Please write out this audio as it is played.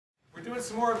Doing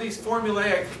some more of these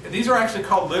formulaic, these are actually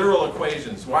called literal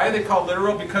equations. Why are they called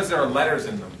literal? Because there are letters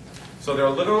in them. So they're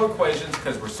literal equations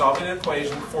because we're solving an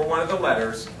equation for one of the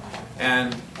letters,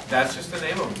 and that's just the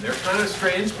name of them. They're kind of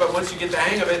strange, but once you get the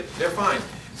hang of it, they're fine.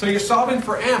 So you're solving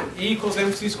for m, e equals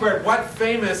mc squared. What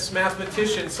famous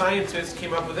mathematician, scientist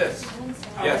came up with this?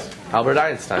 Yes? Albert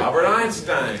Einstein. Albert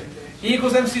Einstein. E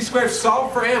equals mc squared.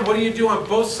 Solve for m. What do you do on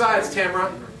both sides,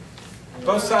 Tamara?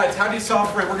 Both sides. How do you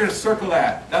solve for m? We're going to circle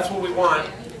that. That's what we want.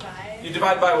 You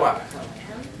divide by what?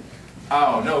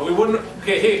 Oh, no, we wouldn't.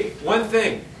 Okay, hey, one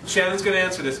thing. Shannon's going to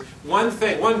answer this. One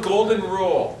thing, one golden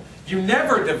rule. You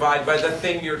never divide by the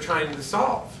thing you're trying to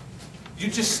solve. You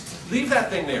just leave that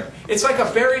thing there. It's like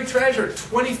a buried treasure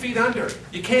 20 feet under.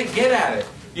 You can't get at it.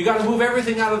 You got to move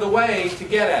everything out of the way to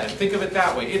get at it. Think of it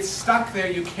that way. It's stuck there.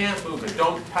 You can't move it.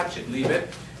 Don't touch it. Leave it.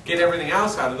 Get everything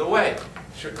else out of the way.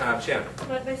 Shannon.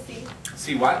 What by C?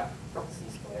 C what?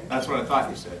 C squared. That's what I thought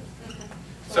you said.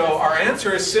 So our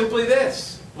answer is simply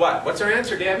this. What? What's our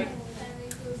answer, Gabby?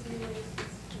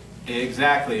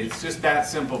 Exactly. It's just that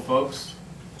simple, folks.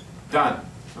 Done.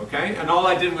 Okay? And all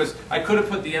I did was, I could have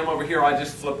put the m over here, I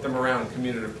just flipped them around,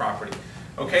 commutative property.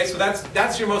 Okay, so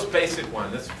that's your most basic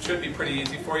one. This should be pretty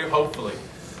easy for you, hopefully.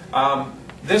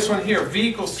 This one here, v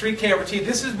equals 3k over t.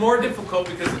 This is more difficult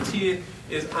because the t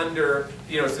is under,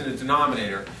 it's in the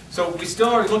denominator. So we still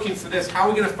are looking for this. How are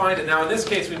we going to find it? Now, in this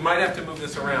case, we might have to move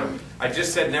this around. I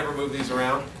just said never move these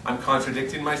around. I'm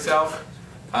contradicting myself.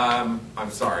 I'm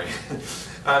sorry.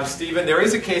 Stephen, there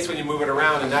is a case when you move it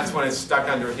around, and that's when it's stuck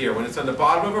under here. When it's on the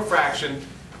bottom of a fraction,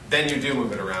 then you do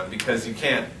move it around because you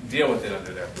can't deal with it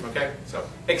under there. Okay? So,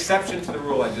 exception to the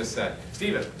rule I just said.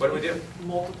 Stephen, what do we do?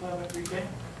 Multiply by 3k?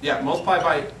 Yeah, multiply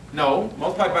by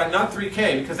not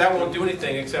 3k, because that won't do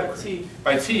anything except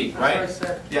by t, right? That's what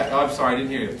I said. Yeah, oh, I'm sorry, I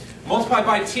didn't hear you. Multiply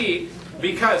by t,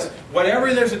 because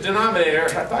whenever there's a denominator,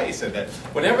 I thought you said that.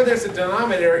 Whenever there's a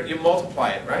denominator, you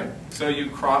multiply it, right? So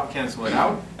you cancel it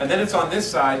out, and then it's on this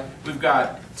side, we've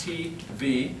got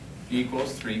tv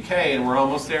equals 3k, and we're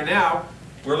almost there now.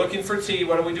 We're looking for t.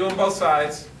 What do we do on both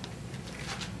sides?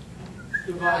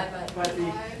 Divide by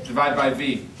v. Divide by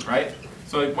v, right?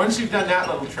 So once you've done that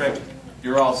little trick,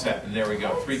 you're all set. And there we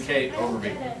go, 3k over v.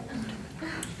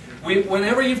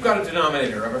 Whenever you've got a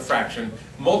denominator of a fraction,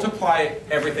 multiply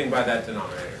everything by that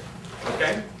denominator.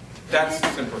 Okay? That's the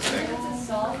simplest thing.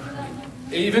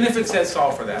 Even if it says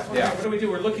solve for that. Yeah. What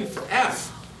do? We're looking for f.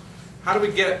 How do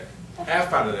we get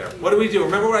f out of there? What do we do?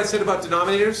 Remember what I said about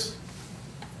denominators?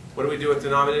 What do we do with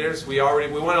denominators? We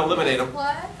want to eliminate them.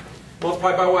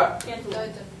 Multiply by what?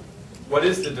 What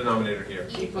is the denominator here?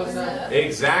 E plus f.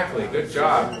 Exactly. Good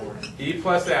job. E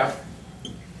plus f.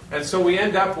 And so we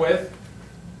end up with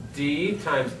d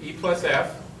times e plus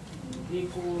f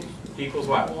equals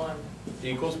what? 1.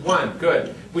 Equals 1.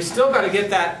 Good. We still got to get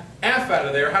that f out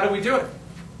of there. How do we do it?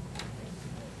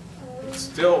 It's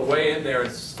still way in there.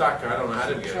 It's stuck. I don't know how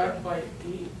to get it. Subtract by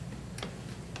e.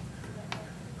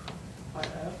 By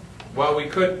f. Well, we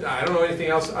could, I don't know anything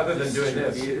else other than doing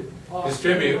this.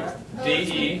 Distribute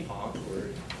dE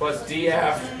plus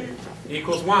dF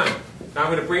equals 1. Now I'm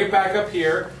going to bring it back up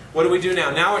here. What do we do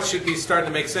now? Now it should be starting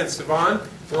to make sense. Savon,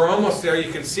 we're almost there.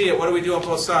 You can see it. What do we do on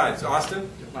both sides? Austin?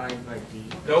 Divide by d.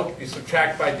 Nope, you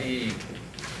subtract by dE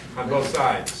on both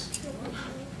sides.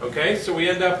 Okay, so we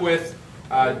end up with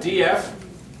dF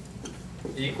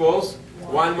equals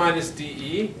 1 minus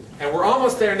dE. And we're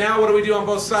almost there now. What do we do on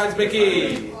both sides,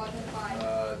 Mickey?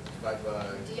 Divide by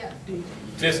d.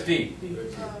 Just d.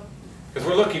 Because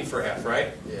we're looking for f,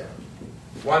 right? yeah.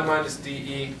 1 minus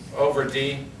dE over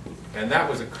d. And that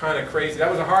was a kind of crazy, that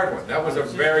was a hard one. That was a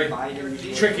very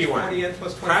tricky one.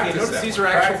 Practice. Notice these are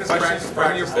actual questions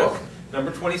from your book.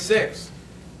 Number 26.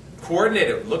 Coordinate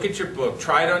it. Look at your book.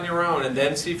 Try it on your own and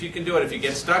then see if you can do it. If you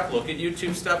get stuck, look at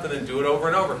YouTube stuff and then do it over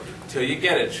and over until you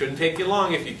get it. It shouldn't take you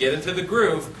long. If you get into the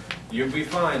groove, you'll be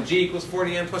fine. G equals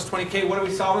 40n plus 20k. What are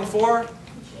we solving for?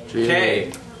 G.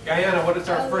 K. Guyana, what is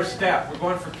our first step? We're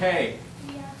going for K.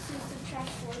 We have to subtract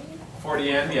 40.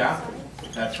 40n, yeah.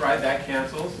 That's right, that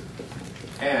cancels.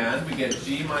 And we get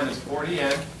G minus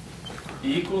 40n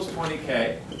equals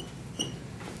 20k.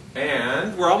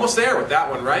 And we're almost there with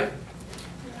that one, right?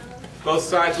 Both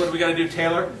sides, what do we got to do,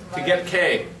 Taylor? To get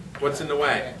K, what's in the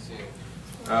way?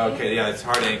 Okay, yeah, it's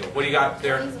hard angle. What do you got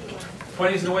there?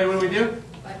 20 is in the way, what do we do?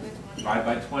 Divide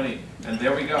by 20. And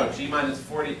there we go, G minus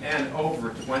 40n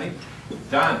over 20.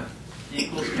 Done.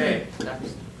 Equals K.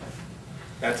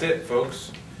 That's it,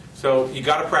 folks. So you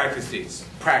got to practice these.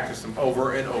 Practice them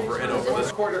over and over and over. This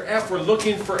quarter F, we're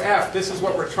looking for F. This is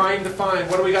what we're trying to find.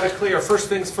 What do we got to clear? First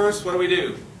things first, what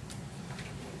do?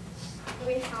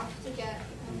 We have to get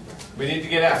We need to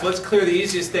get F. Let's clear the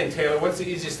easiest thing, Taylor. What's the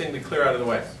easiest thing to clear out of the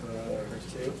way?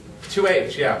 2.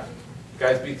 2H, yeah.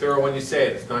 Guys, be thorough when you say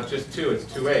it. It's not just 2, it's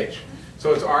 2H.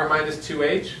 So it's R minus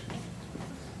 2H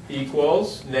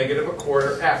equals negative a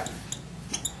quarter F.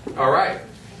 All right.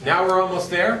 Now we're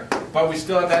almost there, but we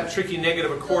still have that tricky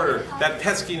negative a quarter, that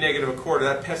pesky negative a quarter,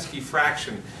 that pesky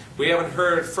fraction. We haven't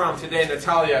heard from today,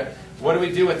 Natalia. What do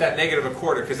we do with that negative a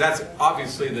quarter? Because that's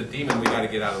obviously the demon we got to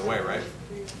get out of the way, right?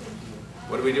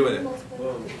 What do we do with it?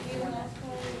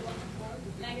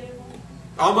 Negative 1.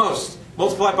 Almost.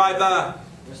 Multiply by the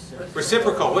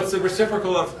reciprocal. What's the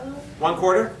reciprocal of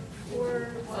 1/4?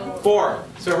 4.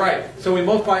 So right. So we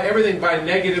multiply everything by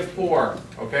negative 4,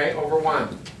 okay, over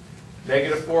 1.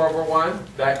 Negative 4 over 1.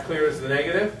 That clears the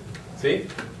negative. See?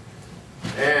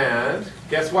 And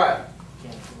guess what?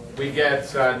 We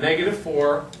get negative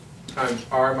 4 times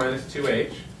R minus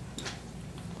 2H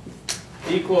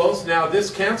equals, now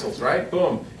this cancels, right?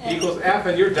 Boom. Equals F,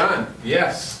 and you're done.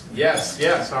 Yes, yes,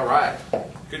 yes. All right.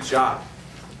 Good job.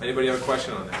 Anybody have a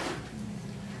question on that?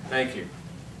 Thank you. You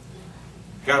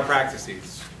got to practice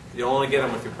these. You'll only get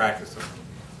them if you practice them.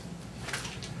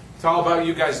 It's all about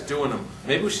you guys doing them.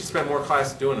 Maybe we should spend more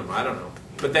class doing them. I don't know.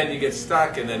 But then you get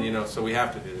stuck, and then, you know, so we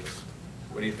have to do this.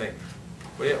 What do you think?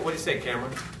 What do you say,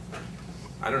 Cameron?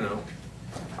 I don't know.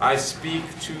 I speak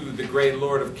to the great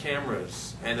Lord of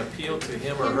cameras and appeal to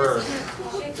him or her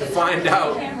to find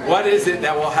out what is it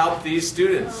that will help these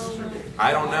students.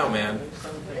 I don't know, man.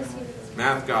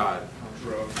 Math God.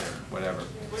 Whatever.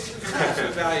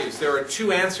 Values. There are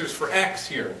 2 answers for x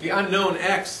here. The unknown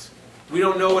x. We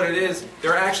don't know what it is.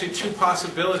 There are actually 2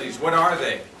 possibilities. What are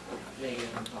they? Negative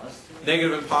and positive.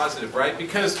 Negative and positive, right?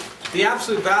 Because the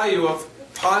absolute value of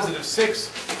positive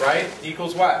 6, right,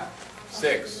 equals what?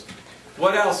 6.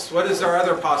 What else? What is our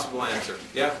other possible answer?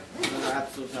 Yeah? The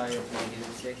absolute value of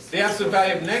negative 6. The absolute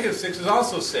value of negative 6 is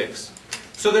also 6.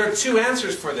 So there are 2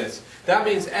 answers for this. That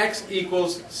means x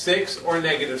equals 6 or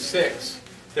negative 6.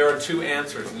 There are 2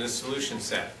 answers in this solution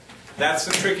set. That's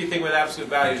the tricky thing with absolute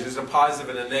values. There's a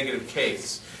positive and a negative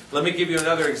case. Let me give you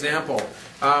another example,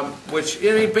 which,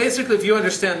 I mean, basically, if you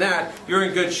understand that, you're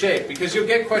in good shape, because you'll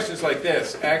get questions like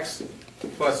this: x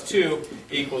plus 2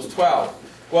 equals 12.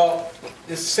 Well,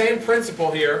 the same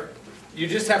principle here. You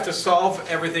just have to solve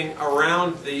everything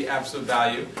around the absolute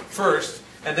value first,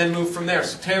 and then move from there.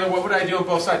 So Taylor, what would I do on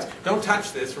both sides? Don't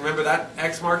touch this. Remember that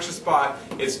x marks the spot.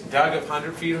 It's dug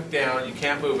 100 feet down. You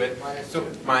can't move it. So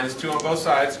minus 2 on both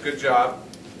sides. Good job.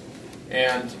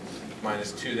 And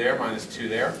minus 2 there, minus 2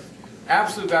 there.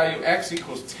 Absolute value x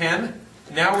equals 10.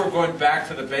 Now we're going back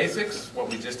to the basics, what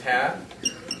we just had,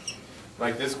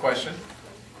 like this question.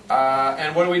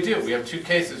 And what do? We have 2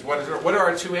 cases. What are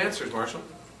our 2 answers, Marshall?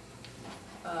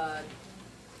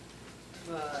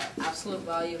 Absolute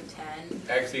value of 10.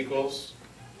 X equals?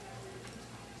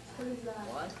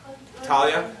 What?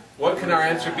 Talia, what can our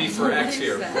answer be for x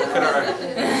here? What could our,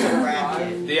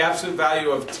 the absolute value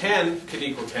of 10 could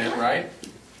equal 10, right?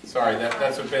 Sorry,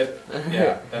 that's a bit,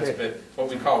 yeah, that's a bit what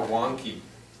we call wonky.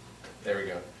 There we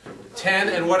go. 10,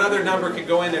 and what other number could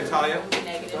go in there, Talia?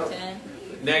 Negative 10.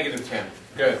 Negative 10.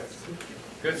 Good.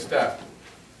 Good stuff.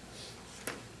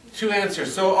 2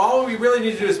 answers. So all we really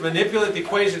need to do is manipulate the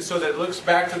equation so that it looks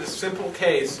back to the simple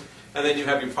case, and then you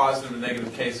have your positive and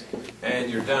negative case, and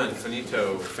you're done.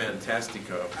 Finito.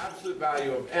 Fantastico. Absolute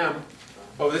value of m,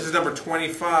 oh, this is number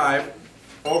 25,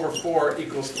 over 4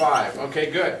 equals 5.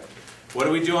 Okay, good. What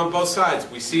do we do on both sides?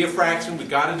 We see a fraction, we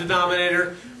got a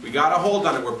denominator, we got a hold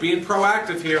on it. We're being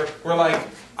proactive here. We're like,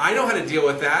 I know how to deal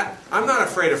with that. I'm not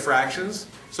afraid of fractions.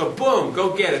 So boom,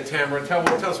 go get it, Tamara. Tell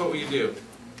us what you do.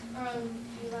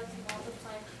 You like to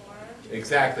multiply 4.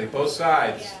 Exactly, both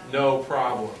sides, Yeah. no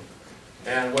problem.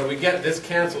 And when we get this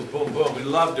cancels, boom, boom. We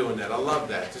love doing that. I love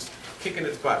that. Just kicking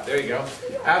its butt. There you go.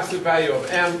 Absolute value of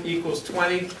m equals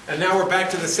 20. And now we're back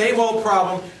to the same old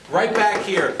problem, right back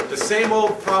here. The same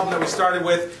old problem that we started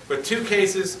with 2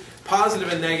 cases,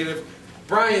 positive and negative.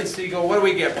 Brian Siegel, what do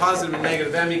we get? Positive and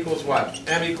negative. M equals what?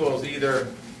 M equals either...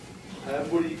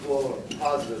 M would equal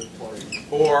positive 20.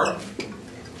 Or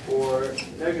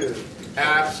negative.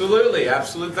 absolutely,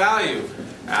 absolute value.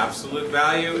 Absolute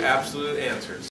value, absolute answers.